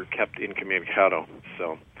 you're kept incommunicado.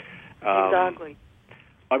 So exactly.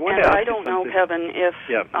 I don't know, Kevin,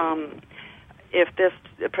 if this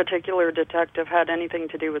particular detective had anything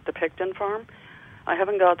to do with the Picton farm. I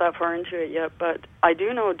haven't got that far into it yet, but I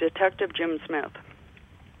do know Detective Jim Smith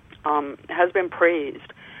has been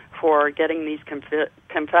praised for getting these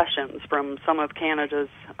confessions from some of Canada's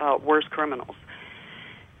worst criminals.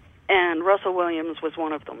 And Russell Williams was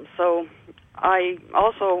one of them. So I'm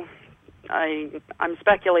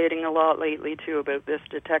speculating a lot lately, too, about this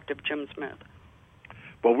Detective Jim Smith.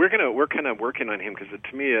 Well, we're kind of working on him, because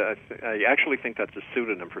to me, I actually think that's a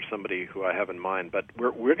pseudonym for somebody who I have in mind. But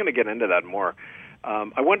we're going to get into that more.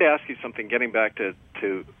 I wanted to ask you something, getting back to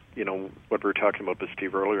what we were talking about with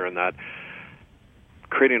Steve earlier, in that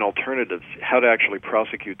creating alternatives, how to actually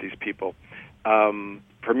prosecute these people. From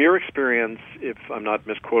your experience, if I'm not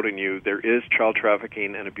misquoting you, there is child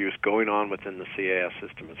trafficking and abuse going on within the CAS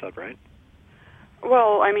system. Is that right?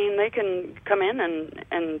 Well, they can come in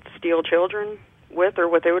and steal children with or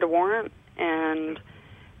without a warrant, and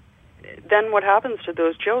then what happens to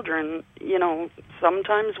those children,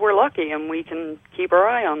 sometimes we're lucky and we can keep our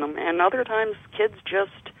eye on them, and other times kids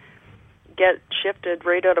just get shifted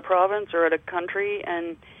right out of province or out of country,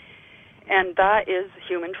 and that is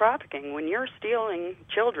human trafficking. When you're stealing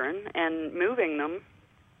children and moving them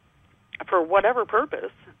for whatever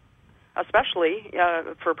purpose, especially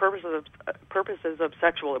for purposes of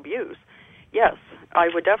sexual abuse, yes, I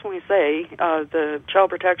would definitely say the child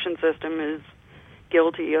protection system is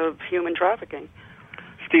guilty of human trafficking.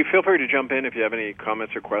 Steve, feel free to jump in if you have any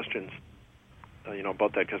comments or questions,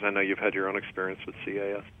 about that, because I know you've had your own experience with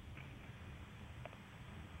CAS.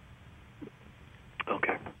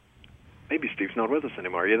 Okay. Maybe Steve's not with us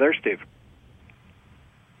anymore. Are you there, Steve?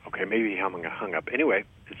 Okay, maybe he hung up. Anyway,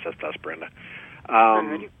 it's just us, Brenda.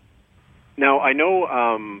 Now, I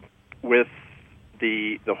know with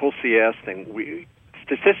the whole CAS thing,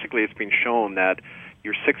 statistically it's been shown that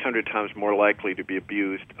you're 600 times more likely to be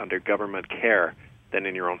abused under government care than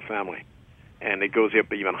in your own family. And it goes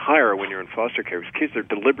up even higher when you're in foster care, because kids are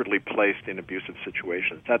deliberately placed in abusive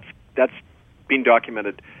situations. That's been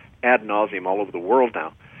documented ad nauseum all over the world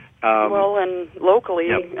now. Well, and locally,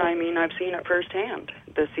 Yep. I've seen it firsthand.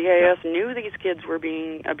 The CAS knew these kids were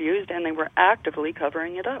being abused, and they were actively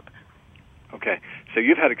covering it up. Okay, so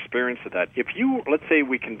you've had experience of that. If you, let's say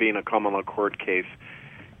we convene a common law court case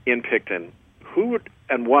in Picton, who would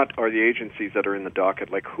and what are the agencies that are in the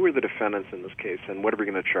docket? Like, who are the defendants in this case, and what are we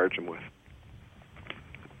going to charge them with?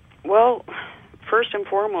 Well, first and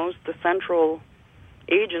foremost, the central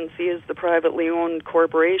agency is the privately owned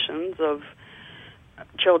corporations of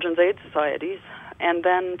children's aid societies, and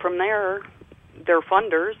then from there, their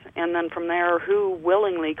funders, and then from there, who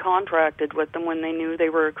willingly contracted with them when they knew they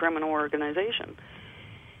were a criminal organization.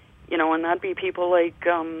 You know, and that'd be people like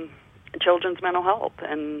Children's Mental Health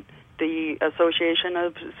and the Association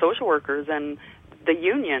of Social Workers and the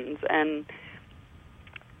unions, and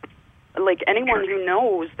like anyone who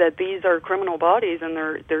knows that these are criminal bodies and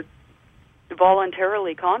they're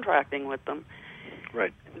voluntarily contracting with them.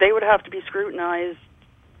 Right. They would have to be scrutinized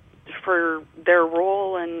for their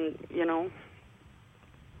role and, you know,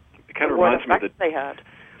 it kind of what reminds me effect they had.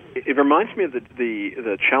 It reminds me of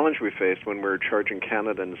the challenge we faced when we were charging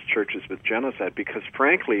Canada and its churches with genocide, because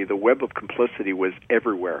frankly the web of complicity was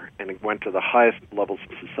everywhere and it went to the highest levels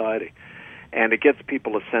of society. And it gets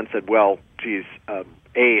people a sense that, well, geez,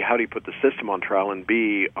 A, how do you put the system on trial, and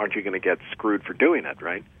B, aren't you going to get screwed for doing it,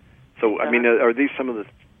 right? So, I mean, are these some of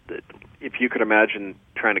the if you could imagine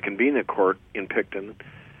trying to convene a court in Picton,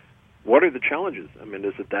 what are the challenges? I mean,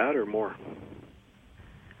 is it that or more?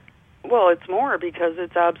 Well, it's more because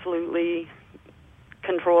it's absolutely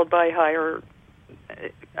controlled by higher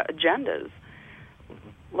agendas.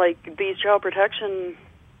 Like these child protection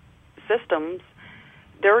systems,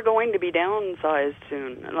 they're going to be downsized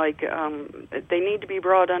soon. Like they need to be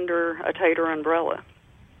brought under a tighter umbrella.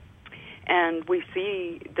 And we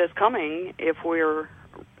see this coming if we're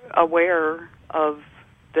aware of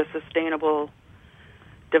the Sustainable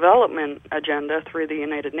Development Agenda through the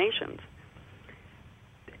United Nations.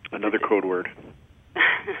 Another code word.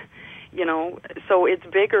 You know, so it's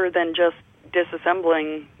bigger than just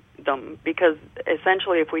disassembling them, because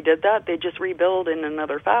essentially if we did that, they'd just rebuild in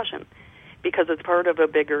another fashion, because it's part of a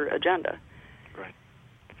bigger agenda. Right.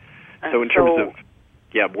 So in terms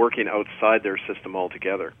of, working outside their system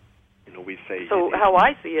altogether, you know, we say... So how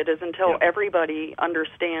I see it is until everybody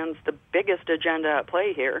understands the biggest agenda at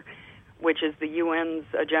play here, which is the UN's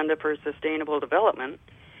Agenda for Sustainable Development,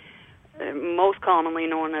 most commonly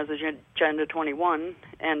known as Agenda 21,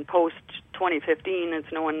 and post-2015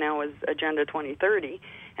 it's known now as Agenda 2030.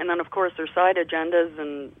 And then, of course, there's side agendas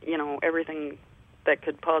and, you know, everything that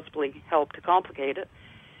could possibly help to complicate it,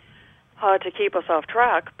 to keep us off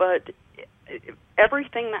track. But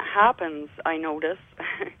everything that happens, I notice,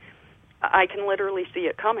 I can literally see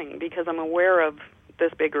it coming because I'm aware of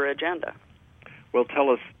this bigger agenda. Well,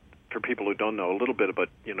 tell us, for people who don't know, a little bit about,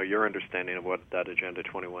 you know, your understanding of what that Agenda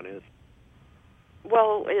 21 is.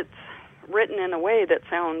 Well, it's written in a way that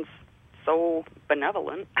sounds so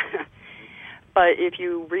benevolent, but if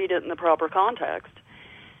you read it in the proper context,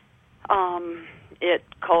 it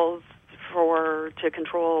calls to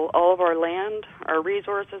control all of our land, our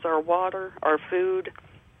resources, our water, our food.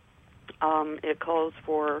 It calls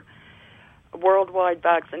for worldwide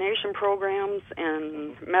vaccination programs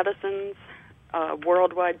and medicines,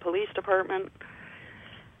 worldwide police department,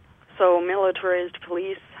 so militarized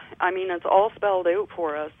police. I mean, it's all spelled out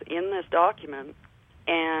for us in this document,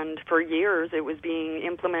 and for years it was being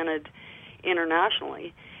implemented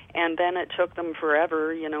internationally, and then it took them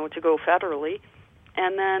forever, you know, to go federally,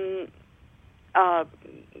 and then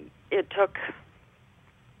it took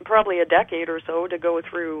probably a decade or so to go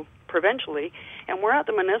through provincially, and we're at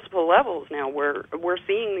the municipal levels now where we're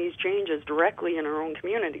seeing these changes directly in our own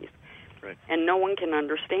communities, right, and no one can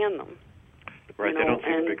understand them. Right, they don't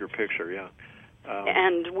see the bigger picture,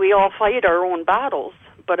 and we all fight our own battles,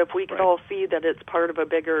 but if we could all see that it's part of a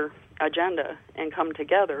bigger agenda and come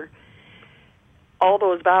together, all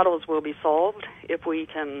those battles will be solved if we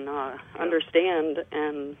can understand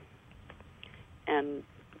and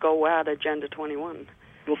go at Agenda 21.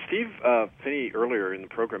 Well, Steve Phinney earlier in the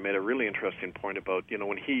program made a really interesting point about, you know,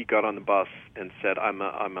 when he got on the bus and said, "I'm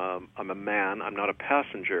a man, I'm not a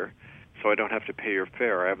passenger, so I don't have to pay your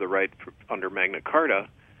fare. I have the right under Magna Carta,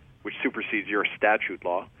 which supersedes your statute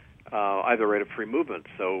law. I have the right of free movement,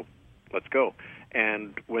 so let's go."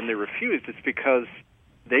 And when they refused, it's because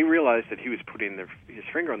they realized that he was putting his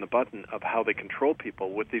finger on the button of how they control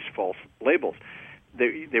people with these false labels.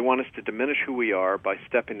 They want us to diminish who we are by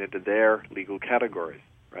stepping into their legal categories,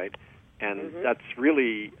 right? And that's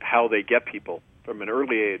really how they get people from an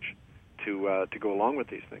early age to go along with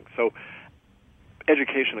these things. So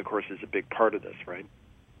education, of course, is a big part of this, right?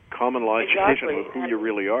 Common law education of who you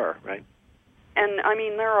really are, right? And, I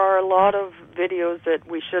mean, there are a lot of videos that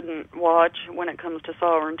we shouldn't watch when it comes to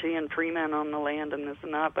sovereignty and free men on the land and this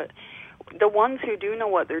and that, but the ones who do know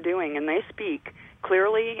what they're doing and they speak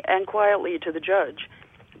clearly and quietly to the judge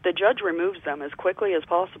removes them as quickly as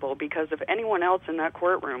possible, because if anyone else in that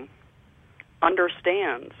courtroom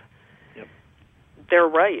understands their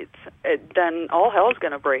rights, then all hell's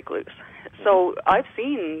going to break loose. So I've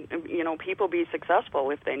seen, people be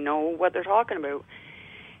successful if they know what they're talking about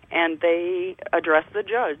and they address the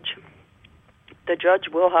judge. The judge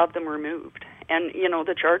will have them removed. And,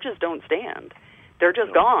 the charges don't stand. They're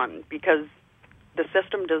just gone because the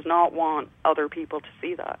system does not want other people to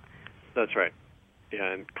see that. That's right.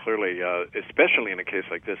 Yeah, and clearly, especially in a case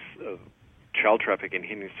like this, child trafficking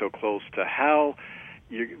hitting so close to how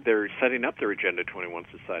they're setting up their Agenda 21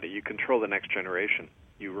 society. You control the next generation.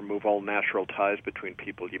 You remove all natural ties between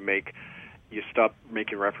people. You stop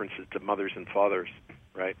making references to mothers and fathers,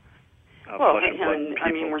 right?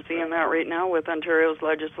 We're seeing that right now with Ontario's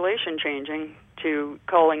legislation changing to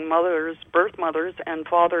calling birth mothers, and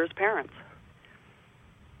fathers parents.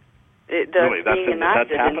 That's being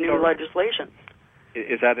enacted in new legislation.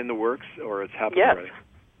 Is that in the works, or it's happened already?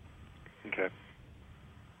 Yes. Okay.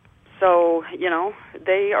 So,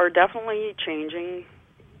 they are definitely changing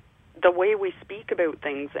the way we speak about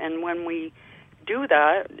things, and when we do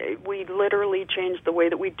that, we literally change the way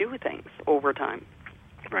that we do things over time.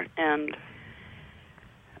 Right. And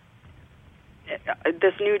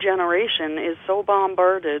this new generation is so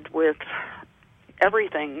bombarded with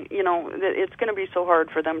everything, it's going to be so hard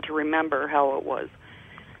for them to remember how it was.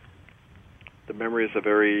 The memory is a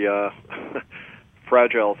very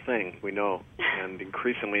fragile thing, we know, and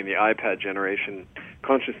increasingly in the iPad generation,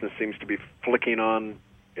 consciousness seems to be flicking on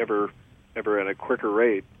ever at a quicker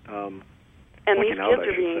rate. And these kids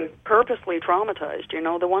are being purposely traumatized.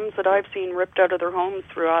 The ones that I've seen ripped out of their homes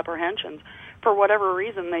through apprehensions, for whatever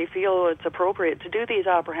reason, they feel it's appropriate to do these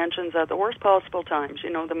apprehensions at the worst possible times,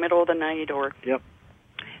 the middle of the night or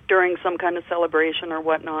during some kind of celebration or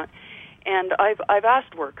whatnot. And I've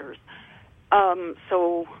asked workers,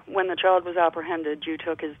 so when the child was apprehended, you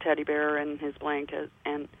took his teddy bear and his blanket,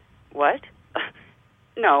 and what?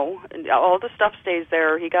 No, all the stuff stays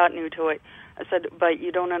there. He got new toy. I said, but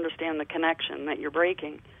you don't understand the connection that you're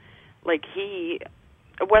breaking. Like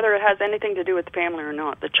whether it has anything to do with the family or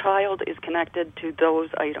not, the child is connected to those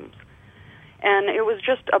items. And it was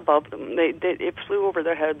just above them. It flew over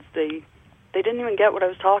their heads. They didn't even get what I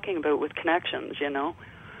was talking about with connections,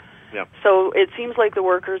 Yeah. So it seems like the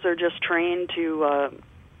workers are just trained to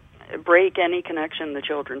break any connection the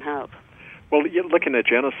children have. Well, you're looking at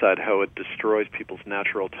genocide, how it destroys people's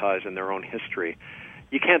natural ties and their own history.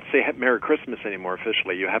 You can't say Merry Christmas anymore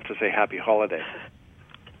officially. You have to say Happy Holiday,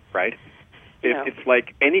 right? Yeah. It's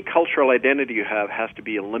like any cultural identity you have has to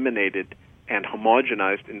be eliminated and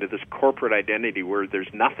homogenized into this corporate identity where there's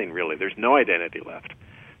nothing really. There's no identity left.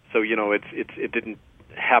 So, it didn't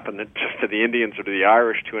happen just to the Indians or to the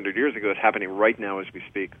Irish 200 years ago. It's happening right now as we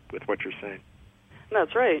speak with what you're saying.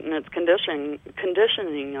 That's right, and it's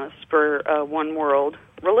conditioning us for one world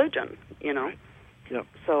religion, Right. Yep.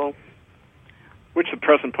 So, which the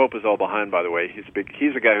present Pope is all behind, by the way. He's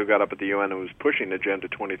a guy who got up at the UN and was pushing Agenda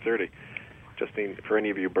 2030. Just for any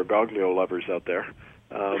of you Bergoglio lovers out there.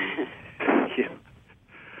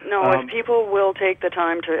 No, if people will take the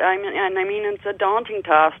time to, it's a daunting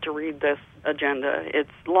task to read this agenda. It's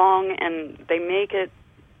long, and they make it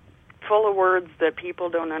full of words that people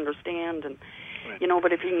don't understand, and right.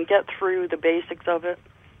 But if you can get through the basics of it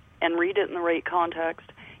and read it in the right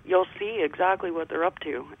context, you'll see exactly what they're up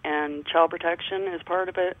to. And child protection is part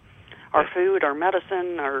of it. Our food, our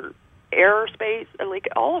medicine, our airspace, like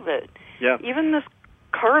all of it. Yeah. Even this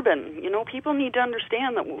carbon, people need to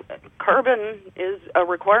understand that carbon is a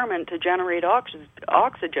requirement to generate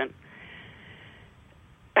oxygen.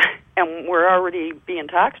 And we're already being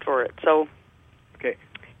taxed for it. So, okay.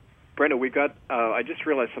 Brenda, we got, I just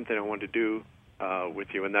realized something I wanted to do with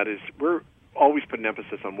you, and that is we're always putting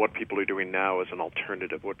emphasis on what people are doing now as an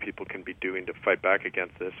alternative, what people can be doing to fight back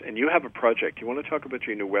against this. And you have a project. You want to talk about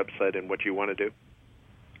your new website and what you want to do?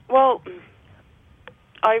 Well,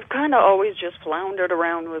 I've kind of always just floundered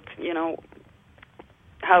around with,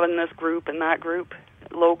 having this group and that group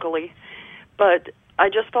locally. But I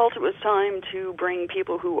just felt it was time to bring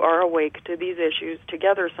people who are awake to these issues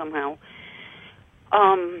together somehow,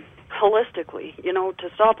 holistically, to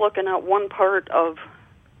stop looking at one part of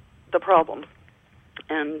the problem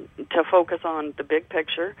and to focus on the big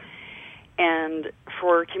picture. And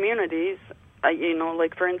for communities,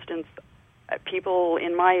 like for instance, people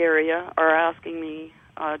in my area are asking me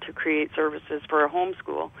to create services for a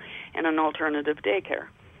homeschool and an alternative daycare.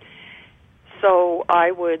 So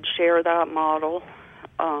I would share that model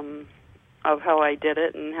of how I did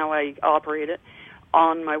it and how I operate it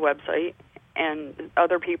on my website, and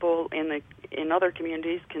other people in other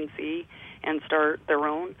communities can see and start their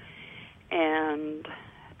own. And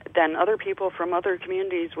then other people from other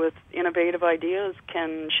communities with innovative ideas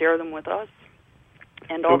can share them with us.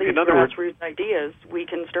 And all these grassroots ideas, we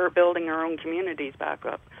can start building our own communities back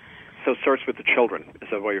up. So it starts with the children. Is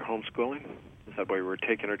that why you're homeschooling? Is that why we're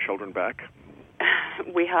taking our children back?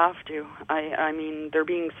 We have to. I mean, they're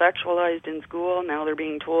being sexualized in school. Now they're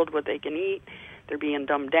being told what they can eat. They're being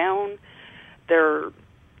dumbed down. They're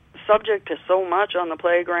subject to so much on the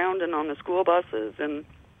playground and on the school buses, and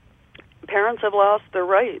parents have lost their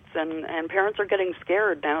rights, and parents are getting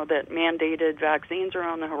scared now that mandated vaccines are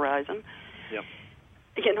on the horizon. Yep.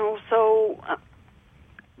 You know, so...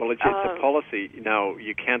 well, it's a policy. Now,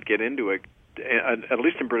 you can't get into it, at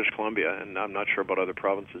least in British Columbia, and I'm not sure about other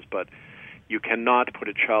provinces, but you cannot put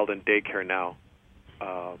a child in daycare now,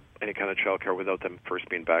 any kind of child care, without them first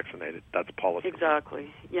being vaccinated. That's policy.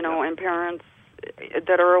 Exactly. You know, and parents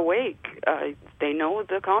that are awake, they know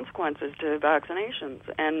the consequences to vaccinations,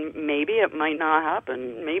 and maybe it might not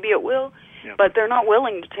happen, maybe it will, but they're not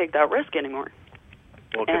willing to take that risk anymore.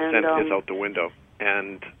 Well, consent is out the window.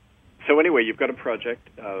 And so anyway, you've got a project,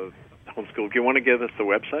 Homeschool. Do you want to give us the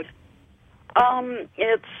website?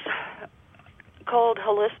 It's called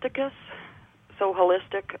Holisticus, so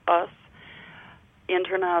Holistic Us,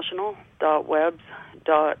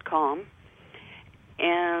 international.webs.com.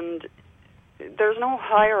 And there's no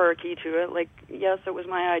hierarchy to it. Like, yes, it was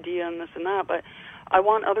my idea and this and that, but I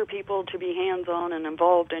want other people to be hands-on and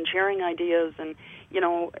involved in sharing ideas. And, you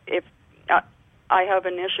know, if I have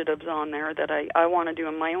initiatives on there that I want to do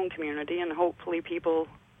in my own community, and hopefully people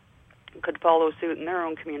could follow suit in their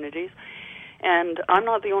own communities. And I'm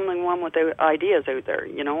not the only one with the ideas out there.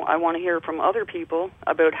 You know, I want to hear from other people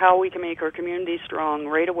about how we can make our community strong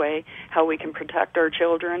right away, how we can protect our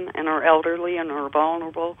children and our elderly and our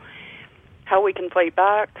vulnerable, how we can fight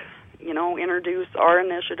back, you know, introduce our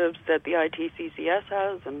initiatives that the ITCCS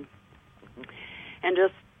has, and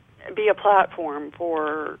just be a platform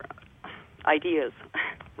for ideas.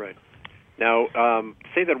 Right. Now,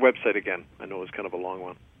 say that website again. I know it was kind of a long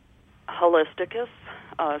one. Holisticus,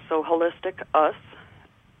 so Holistic Us,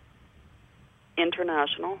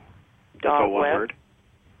 International. That's all one word?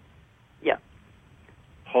 Yeah.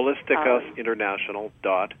 Holistic Us International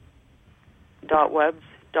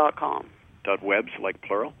 .webs.com. .webs, like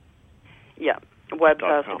plural? Yeah. Webs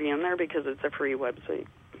has to be in there because it's a free website.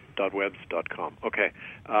 .webs.com. Okay.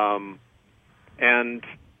 And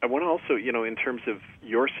I want to also, you know, in terms of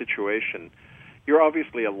your situation, you're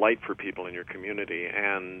obviously a light for people in your community,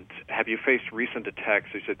 and have you faced recent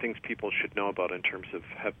attacks? Is there things people should know about in terms of,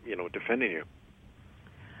 defending you?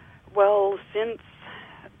 Well, since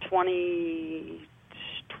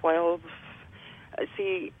 2012,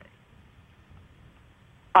 see,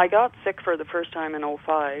 I got sick for the first time in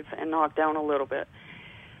 2005 and knocked down a little bit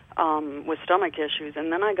with stomach issues,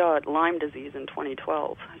 and then I got Lyme disease in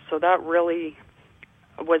 2012. So that really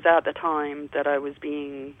was at the time that I was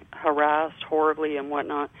being harassed horribly and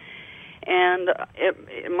whatnot. And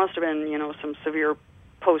it must have been, you know, some severe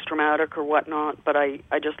post-traumatic or whatnot, but I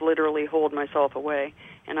just literally holed myself away.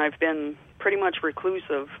 And I've been pretty much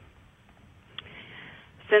reclusive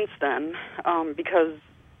since then because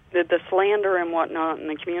the slander and whatnot in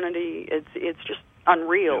the community, it's just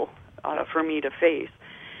unreal for me to face.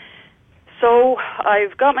 So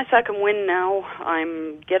I've got my second wind now.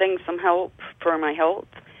 I'm getting some help for my health,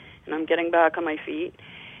 and I'm getting back on my feet.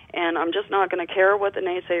 And I'm just not going to care what the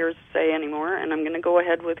naysayers say anymore, and I'm going to go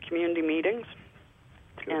ahead with community meetings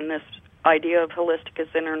and this idea of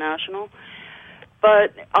Holisticus International.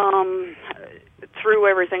 But through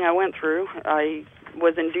everything I went through, I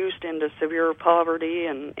was induced into severe poverty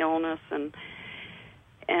and illness and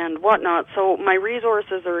whatnot. So my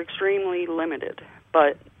resources are extremely limited,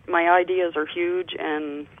 but my ideas are huge,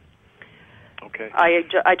 and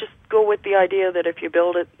I just go with the idea that if you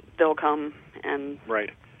build it, they'll come. And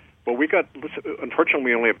right. Well, unfortunately,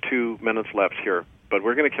 we only have 2 minutes left here, but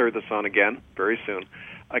we're going to carry this on again very soon.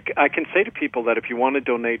 I can say to people that if you want to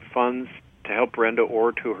donate funds to help Brenda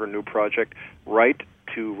or to her new project, write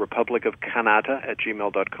to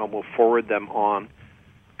republicofcanada@gmail.com. We'll forward them on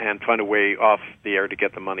and find a way off the air to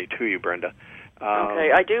get the money to you, Brenda.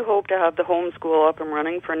 Okay, I do hope to have the homeschool up and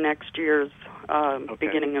running for next year's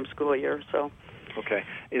beginning of school year. So. Okay.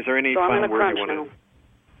 Is there any final words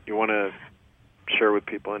you want to share with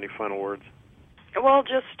people? Any final words? Well,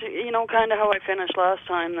 just, you know, kind of how I finished last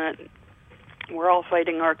time, that we're all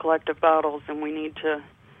fighting our collective battles, and we need to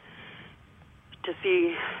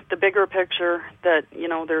see the bigger picture, that, you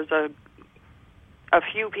know, there's a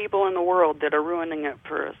few people in the world that are ruining it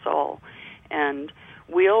for us all. And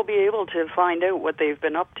we'll be able to find out what they've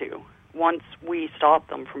been up to once we stop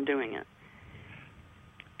them from doing it.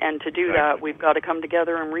 And to do that, we've got to come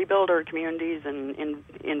together and rebuild our communities and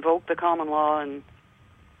invoke the common law. And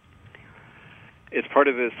it's part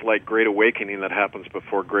of this like great awakening that happens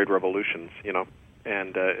before great revolutions, you know.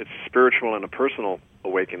 And it's spiritual and a personal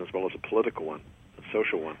awakening as well as a political one, a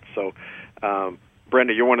social one. So,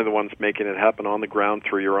 Brenda, you're one of the ones making it happen on the ground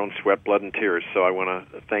through your own sweat, blood, and tears. So I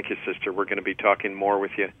want to thank you, sister. We're going to be talking more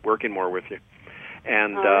with you, working more with you.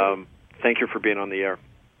 And thank you for being on the air.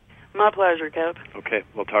 My pleasure, Kev. Okay,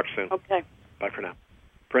 we'll talk soon. Okay. Bye for now.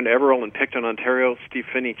 Brenda Everall in Picton, Ontario. Steve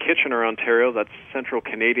Finney, Kitchener, Ontario. That's Central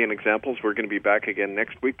Canadian Examples. We're going to be back again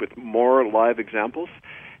next week with more live examples.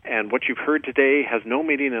 And what you've heard today has no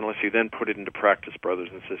meaning unless you then put it into practice, brothers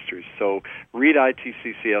and sisters. So read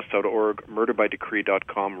itccs.org,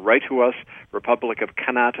 murderbydecree.com. Write to us,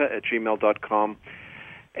 republicofcanada@gmail.com,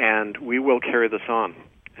 and we will carry this on.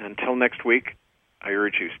 Until next week, I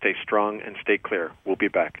urge you, stay strong and stay clear. We'll be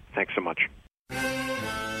back. Thanks so much.